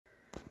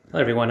Hello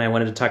everyone, I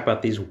wanted to talk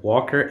about these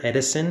Walker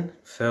Edison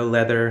Faux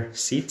Leather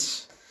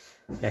seats.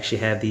 We actually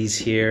have these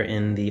here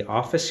in the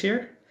office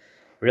here.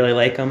 Really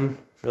like them,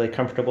 really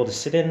comfortable to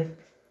sit in.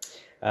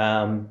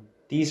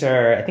 These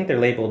are, I think they're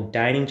labeled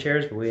dining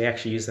chairs, but we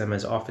actually use them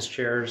as office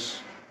chairs.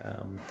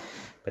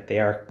 But they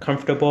are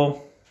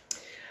comfortable.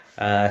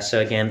 So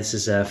again, this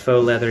is a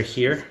faux leather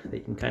here that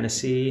you can kind of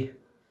see.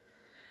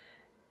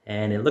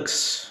 And it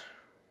looks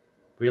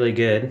really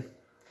good.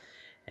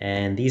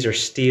 And these are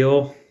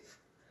steel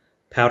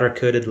powder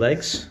coated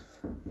legs,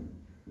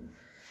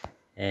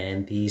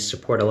 and these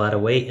support a lot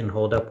of weight and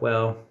hold up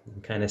well. You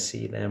can kind of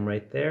see them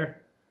right there.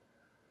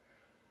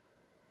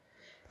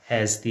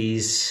 Has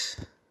these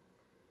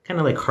kind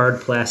of like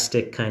hard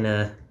plastic kind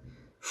of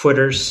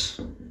footers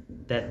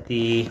that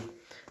the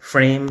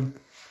frame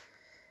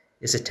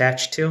is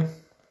attached to,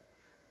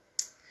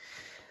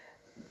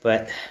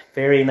 but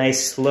very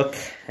nice look,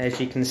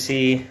 as you can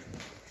see.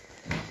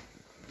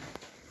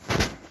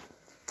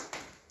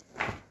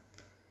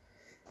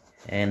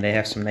 And they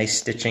have some nice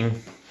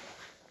stitching.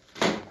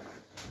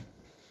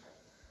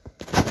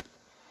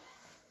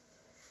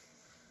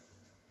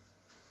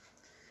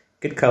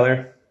 Good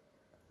color.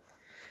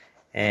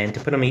 And to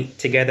put them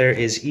together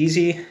is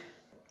easy.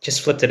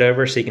 Just flipped it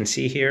over so you can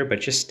see here, but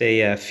just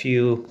a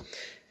few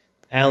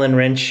Allen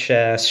wrench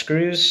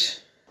screws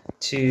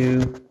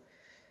to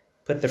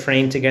put the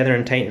frame together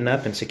and tighten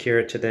up and secure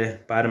it to the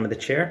bottom of the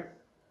chair.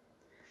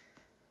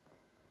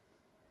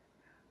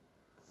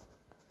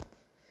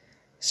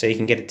 So you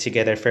can get it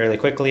together fairly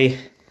quickly.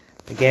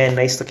 Again,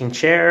 nice looking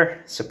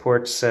chair,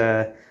 supports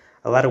a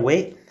lot of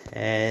weight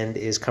and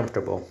is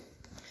comfortable.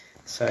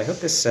 So I hope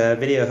this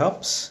video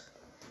helps.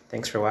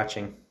 Thanks for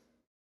watching.